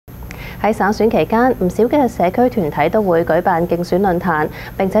喺省選期間，唔少嘅社區團體都會舉辦競選論壇，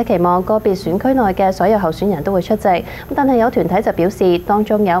並且期望個別選區內嘅所有候選人都會出席。但係有團體就表示，當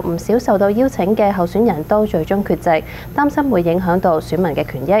中有唔少受到邀請嘅候選人都最終缺席，擔心會影響到選民嘅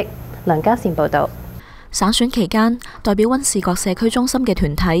權益。梁家善報導。省選期間，代表溫士角社區中心嘅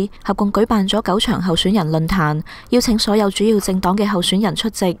團體合共舉辦咗9場候選人論壇，邀請所有主要政黨嘅候選人出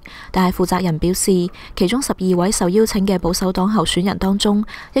席。但係負責人表示，其中12位受邀請嘅保守黨候選人當中，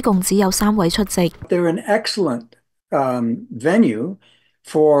一共只有3位出席。They're an excellent venue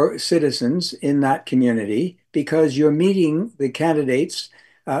for citizens in that community because you're meeting the candidates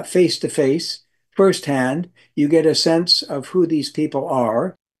face to face, firsthand. You get a sense of who these people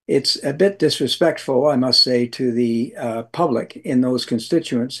are.It's a bit disrespectful, I must say, to the public in those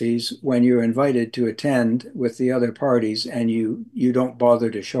constituencies when you're invited to attend with the other parties and you don't bother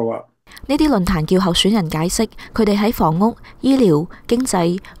to show up. 呢啲論壇叫候選人解釋佢哋喺房屋、醫療、經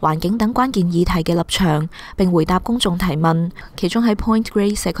濟、環境等關鍵議題嘅立場，並回答公眾提問。其中喺 Point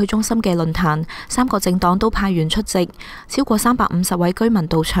Grey 社區中心嘅論壇，3個政黨都派員出席，超過350位居民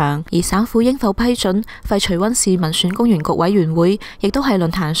到場。而省府應否批准廢除溫市民選公園局委員會，亦都係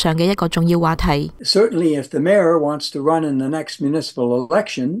論壇上嘅一個重要話題。Certainly, if the mayor wants to run in the next municipal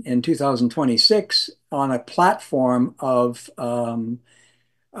election in 2026 on a platform of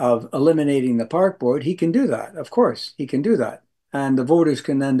eliminating the park board, he can do that. Of course, he can do that. And the voters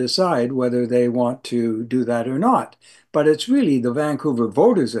can then decide whether they want to do that or not. But it's really the Vancouver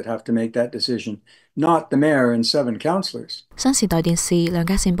voters that have to make that decision, not the mayor and 7 councillors. 新時代電視梁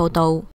家善報導。